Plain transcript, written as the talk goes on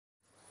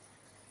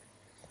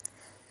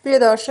প্রিয়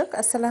দর্শক,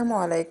 আসসালামু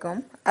আলাইকুম।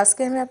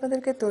 আজকে আমি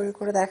আপনাদেরকে তৈরি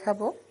করে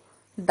দেখাবো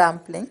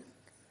ডাম্পলিং।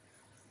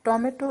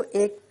 টমেটো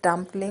এগ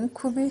ডাম্পলিং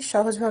খুবই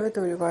সহজভাবে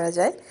তৈরি করা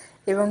যায়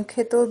এবং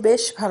খেতেও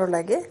বেশ ভালো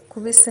লাগে।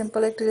 খুবই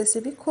সিম্পল একটি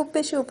রেসিপি, খুব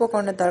বেশি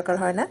উপকরণের দরকার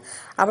হয় না,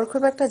 আবার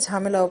খুব একটা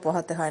ঝামেলাও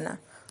পোহাতে হয় না।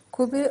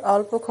 খুবই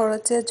অল্প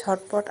খরচে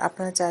ঝটপট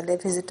আপনারা চাইলে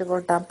ভেজিটেবল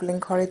ডাম্পলিং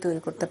ঘরে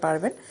তৈরি করতে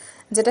পারবেন,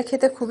 যেটা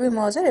খেতে খুবই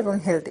মজার এবং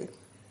হেলদি।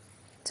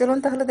 চলুন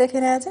তাহলে দেখে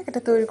নেওয়া যাক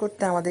এটা তৈরি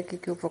করতে আমাদের কী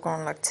কী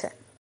উপকরণ লাগছে।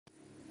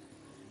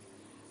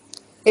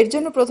 এর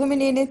জন্য প্রথমে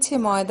নিয়ে নিচ্ছি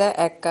ময়দা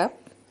 1 কাপ,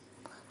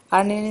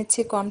 আর নিয়ে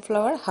নিচ্ছি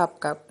কর্নফ্লাওয়ার 1/2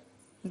 কাপ,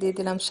 দিয়ে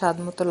দিলাম স্বাদ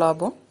মতো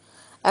লবণ।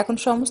 এখন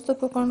সমস্ত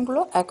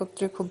উপকরণগুলো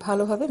একত্রে খুব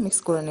ভালোভাবে মিক্স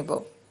করে নেব।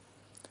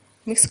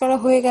 মিক্স করা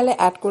হয়ে গেলে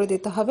অ্যাড করে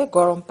দিতে হবে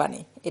গরম পানি।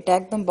 এটা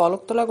একদম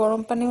বলক তোলা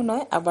গরম পানিও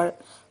নয়, আবার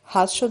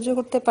হাত সহ্য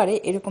করতে পারে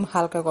এরকম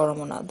হালকা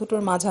গরমও না,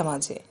 দুটোর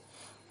মাঝামাঝি।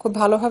 খুব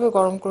ভালোভাবে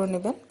গরম করে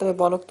নেবেন, তবে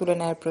বলক তুলে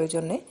নেওয়ার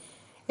প্রয়োজন নেই।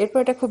 এরপর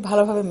এটা খুব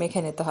ভালোভাবে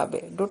মেখে নিতে হবে।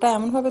 ডোটা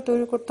এমনভাবে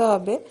তৈরি করতে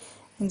হবে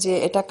যে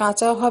এটা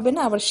কাঁচাও হবে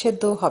না আবার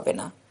সেদ্ধও হবে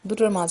না,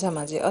 দুটোর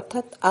মাঝামাঝি,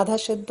 অর্থাৎ আধা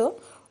সেদ্ধ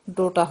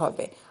ডোটা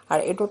হবে। আর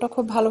এই ডোটা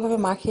খুব ভালোভাবে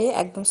মাখিয়ে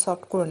একদম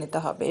সফট করে নিতে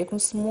হবে। এরকম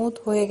স্মুথ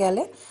হয়ে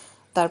গেলে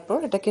তারপর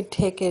এটাকে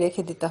ঢেকে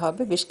রেখে দিতে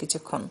হবে বেশ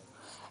কিছুক্ষণ।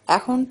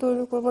 এখন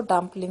তৈরি করব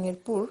ডাম্পলিংয়ের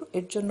পুর।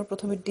 এর জন্য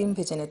প্রথমে ডিম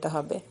ভেজে নিতে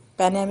হবে।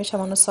 প্যানে আমি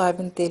সামান্য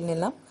সয়াবিন তেল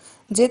নিলাম।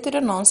 যেহেতু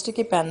এটা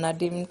ননস্টিকি প্যান না,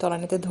 ডিম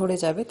তলানিতে ধরে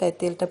যাবে, তাই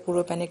তেলটা পুরো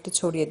প্যানে একটু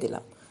ছড়িয়ে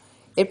দিলাম।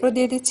 এরপর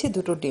দিয়ে দিচ্ছি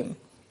দুটো ডিম,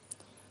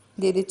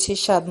 দিয়ে দিচ্ছি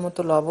স্বাদ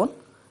মতো লবণ,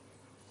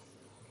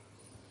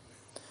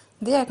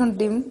 দিয়ে এখন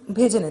ডিম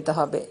ভেজে নিতে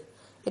হবে।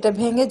 এটা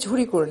ভেঙে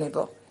ঝুরি করে নেব,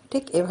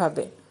 ঠিক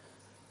এভাবে।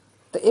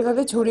 তো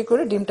এভাবে ঝুরি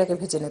করে ডিমটাকে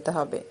ভেজে নিতে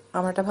হবে।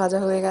 আমার এটা ভাজা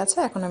হয়ে গেছে,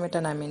 এখন আমি এটা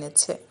নামিয়ে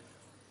নিচ্ছি।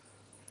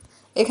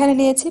 এখানে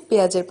নিয়েছি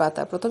পেঁয়াজের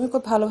পাতা। প্রথমে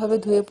খুব ভালোভাবে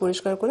ধুয়ে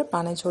পরিষ্কার করে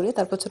পানি ঝরিয়ে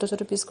তারপর ছোট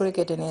ছোট পিস করে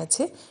কেটে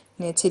নিয়েছি।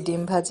 নিয়েছি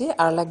ডিম ভাজি,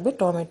 আর লাগবে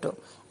টমেটো।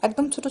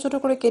 একদম ছোট ছোট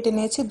করে কেটে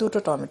নিয়েছি দুটো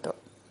টমেটো।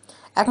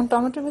 এখন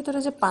টমেটোর ভিতরে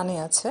যে পানি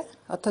আছে,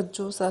 অর্থাৎ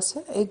জুস আছে,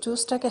 এই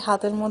জুসটাকে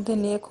হাতের মধ্যে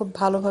নিয়ে খুব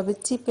ভালোভাবে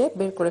চিপে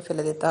বের করে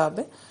ফেলে দিতে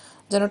হবে,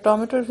 যেন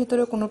টমেটোর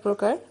ভিতরে কোনো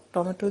প্রকার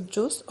টমেটোর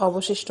জুস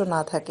অবশিষ্ট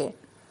না থাকে।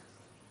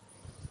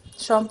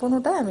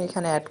 সম্পূর্ণটা আমি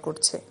এখানে অ্যাড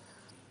করছি।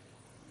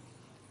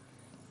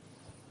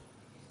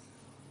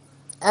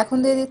 এখন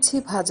দিয়ে দিচ্ছি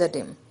ভাজা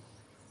ডিম,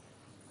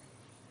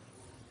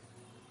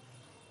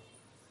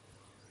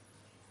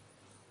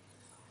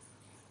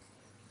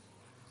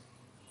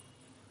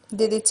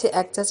 দিয়ে দিচ্ছি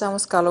 1 চা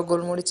চামচ কালো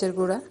গোলমরিচের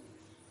গুঁড়া,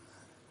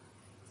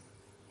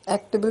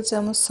 1 টেবিল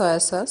চামচ সয়া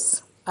সস,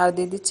 আর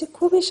দিয়ে দিচ্ছি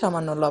খুবই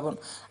সামান্য লবণ।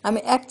 আমি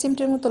 1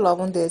 চিমটির মতো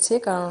লবণ দিয়েছি,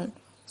 কারণ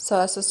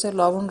সয়া সসে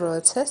লবণ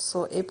রয়েছে। সো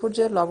এই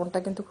পর্যায়ে লবণটা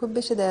কিন্তু খুব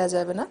বেশি দেওয়া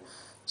যাবে না,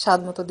 স্বাদ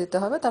মতো দিতে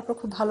হবে। তারপর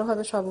খুব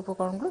ভালোভাবে সব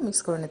উপকরণগুলো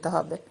মিক্স করে নিতে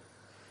হবে।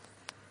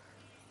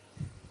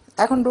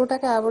 এখন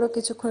ডোটাকে আবারও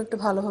কিছুক্ষণ একটু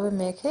ভালোভাবে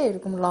মেখে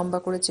এরকম লম্বা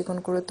করে চিকন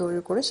করে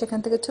তৈরি করে সেখান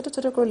থেকে ছোট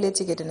ছোট করে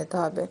লেচি কেটে নিতে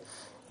হবে।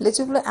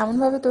 লেচিগুলো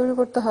এমনভাবে তৈরি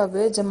করতে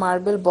হবে যে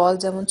মার্বেল বল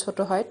যেমন ছোট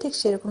হয়, ঠিক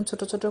সেরকম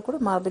ছোট ছোট করে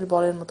মার্বেল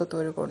বলের মতো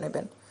তৈরি করে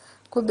নেবেন।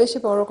 খুব বেশি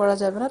বড় করা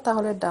যাবে না,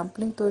 তাহলে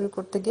ডাম্পলিং তৈরি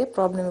করতে গিয়ে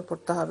প্রবলেমে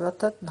পড়তে হবে,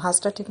 অর্থাৎ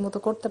ভাঁজটা ঠিক মতো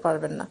করতে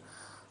পারবেন না।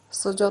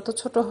 সো যত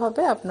ছোট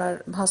হবে আপনার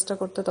ভাঁজটা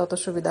করতে তত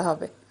সুবিধা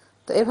হবে।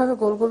 তো এভাবে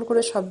গোল গোল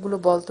করে সবগুলো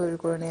বল তৈরি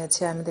করে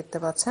নিয়েছি আমি, দেখতে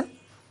পাচ্ছেন।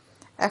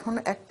 এখন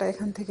একটা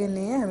এখান থেকে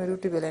নিয়ে আমি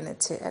রুটি বেলে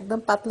নিচ্ছি। একদম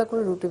পাতলা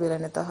করে রুটি বেলে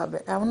নিতে হবে,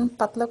 এমন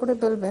পাতলা করে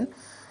বেলবেন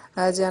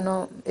যেন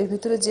এর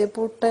ভিতরে যে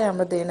পুরটাই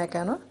আমরা দেই না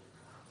কেন,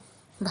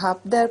 ভাপ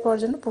দেওয়ার পর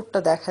যেন পুরটা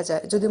দেখা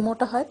যায়। যদি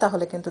মোটা হয়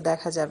তাহলে কিন্তু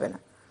দেখা যাবে না।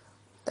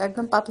 তো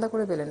একদম পাতলা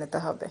করে বেলে নিতে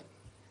হবে,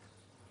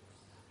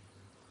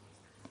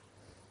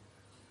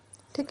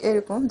 ঠিক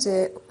এরকম যে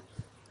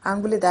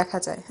আঙ্গুলে দেখা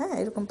যায়। হ্যাঁ,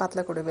 এরকম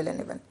পাতলা করে বেলে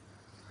নেবেন।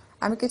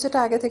 আমি কিছুটা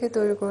আগে থেকে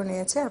তৈরি করে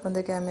নিয়েছি,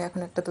 আপনাদেরকে আমি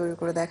এখন একটা তৈরি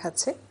করে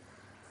দেখাচ্ছি।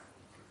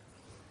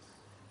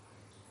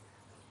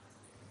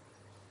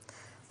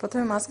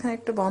 প্রথমে মাঝখানে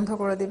একটু বন্ধ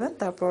করে দিবেন,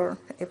 তারপর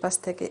এপাশ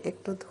থেকে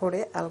একটু ধরে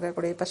আলগা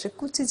করে এপাশে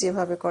কুচি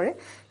যেভাবে করে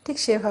ঠিক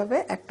সেভাবে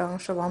একটা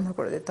অংশ বন্ধ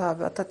করে দিতে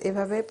হবে। অর্থাৎ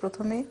এভাবে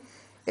প্রথমে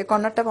এই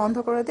কর্নারটা বন্ধ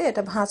করে দিয়ে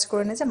এটা ভাঁজ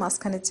করে নিয়ে যে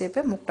মাঝখানে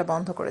চেপে মুখটা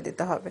বন্ধ করে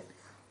দিতে হবে।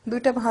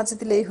 দুইটা ভাঁজ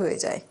দিলেই হয়ে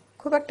যায়,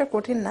 খুব একটা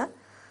কঠিন না,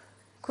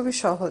 খুবই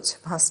সহজ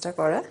ভাঁজটা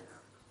করা।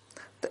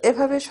 তো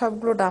এভাবে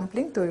সবগুলো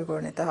ডাম্পলিং তৈরি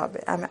করে নিতে হবে।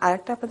 আমি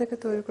আরেকটা আপনাদেরকে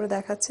তৈরি করে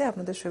দেখাচ্ছি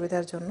আপনাদের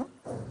সুবিধার জন্য।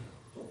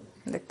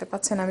 দেখতে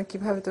পাচ্ছেন আমি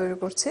কিভাবে তৈরি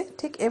করছি,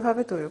 ঠিক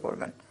এভাবে তৈরি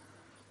করবেন।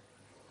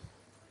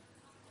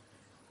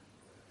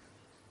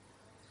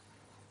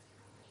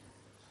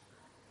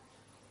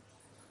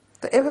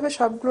 তো এভাবে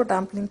সবগুলো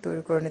ডাম্পলিং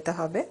তৈরি করে নিতে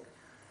হবে।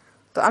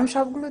 তো আমি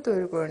সবগুলো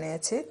তৈরি করে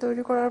নিয়েছি।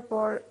 তৈরি করার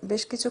পর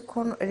বেশ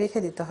কিছুক্ষণ রেখে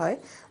দিতে হয়,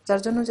 যার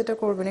জন্য যেটা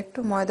করবেন একটু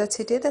ময়দা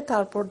ছিটিয়ে দিয়ে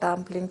তারপর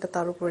ডাম্পলিংটা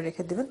তার উপরে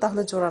রেখে দিবেন,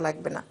 তাহলে জোড়া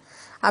লাগবে না।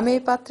 আমি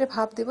এই পাত্রে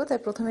ভাপ দিব, তাই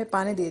প্রথমে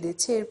পানি দিয়ে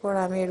দিচ্ছি। এরপর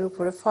আমি এর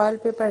উপরে ফয়েল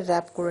পেপার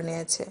র্যাপ করে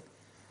নিয়েছি।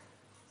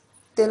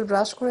 তেল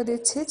ব্রাশ করে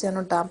দিচ্ছি যেন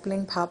ডাম্পলিং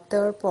ভাপ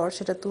দেওয়ার পর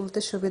সেটা তুলতে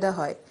সুবিধা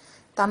হয়।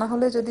 তা না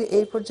হলে যদি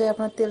এই পর্যায়ে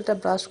আপনার তেলটা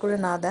ব্রাশ করে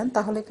না দেন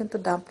তাহলে কিন্তু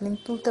ডাম্পলিং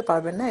তুলতে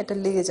পারবেন না, এটা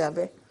লেগে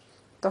যাবে,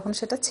 তখন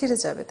সেটা ছিঁড়ে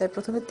যাবে। তাই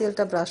প্রথমে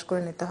তেলটা ব্রাশ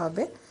করে নিতে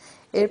হবে।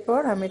 এরপর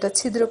আমি এটা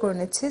ছিদ্র করে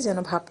নিচ্ছি যেন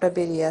ভাপটা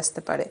বেরিয়ে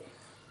আসতে পারে।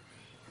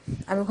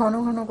 আমি ঘন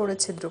ঘন করে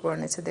ছিদ্র করে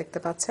নিচ্ছি, দেখতে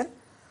পাচ্ছেন।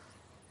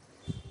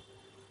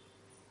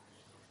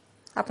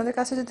 আপনাদের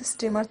কাছে যদি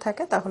স্টিমার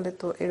থাকে তাহলে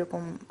তো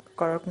এরকম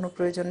করার কোনো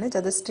প্রয়োজন নেই।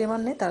 যাদের স্টিমার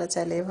নেই তারা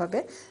চাইলে এভাবে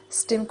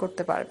স্টিম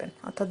করতে পারবেন,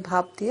 অর্থাৎ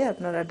ভাপ দিয়ে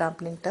আপনারা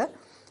ডাম্পলিংটা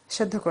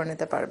সেদ্ধ করে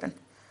নিতে পারবেন।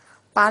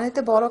 পানিতে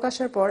বলক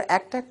আসার পর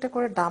একটা একটা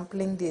করে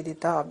ডাম্পলিং দিয়ে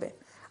দিতে হবে।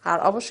 আর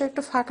অবশ্যই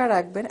একটু ফাঁকা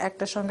রাখবেন,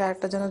 একটার সঙ্গে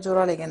আরেকটা যেন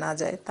জোড়া লেগে না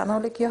যায়, তা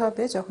নাহলে কি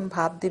হবে, যখন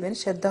ভাপ দিবেন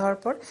সেদ্ধ হওয়ার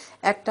পর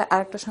একটা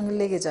আরেকটার সঙ্গে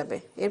লেগে যাবে।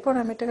 এরপর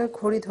আমি এটাকে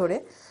ঘড়ি ধরে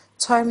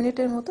 6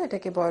 মিনিটের মতো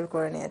এটাকে বয়ল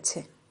করে নিয়েছি,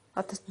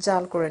 অর্থাৎ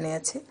জাল করে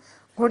নিয়েছি।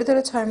 ঘড়ি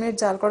ধরে 6 মিনিট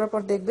জাল করার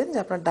পর দেখবেন যে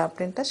আপনার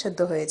ডাম্পলিংটা সেদ্ধ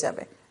হয়ে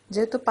যাবে।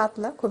 যেহেতু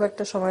পাতলা, খুব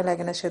একটা সময়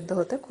লাগে না সেদ্ধ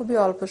হতে, খুবই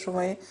অল্প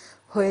সময়ে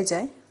হয়ে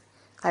যায়।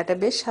 আর এটা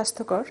বেশ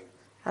স্বাস্থ্যকর।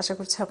 আশা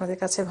করছি আপনাদের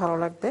কাছে ভালো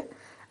লাগবে,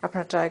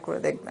 আপনারা ট্রাই করে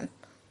দেখবেন।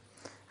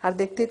 আর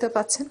দেখতেই তো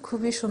পাচ্ছেন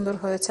খুবই সুন্দর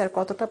হয়েছে, আর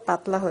কতটা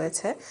পাতলা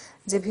হয়েছে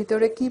যে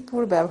ভিতরে কি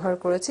পুর ব্যবহার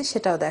করেছি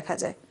সেটাও দেখা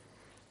যায়।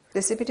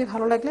 রেসিপিটি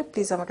ভালো লাগলে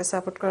প্লিজ আমাকে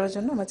সাপোর্ট করার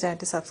জন্য আমার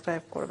চ্যানেলটি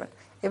সাবস্ক্রাইব করবেন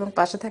এবং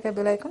পাশে থাকা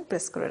বেল আইকন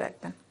প্রেস করে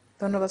রাখবেন।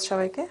 ধন্যবাদ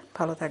সবাইকে,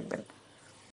 ভালো থাকবেন।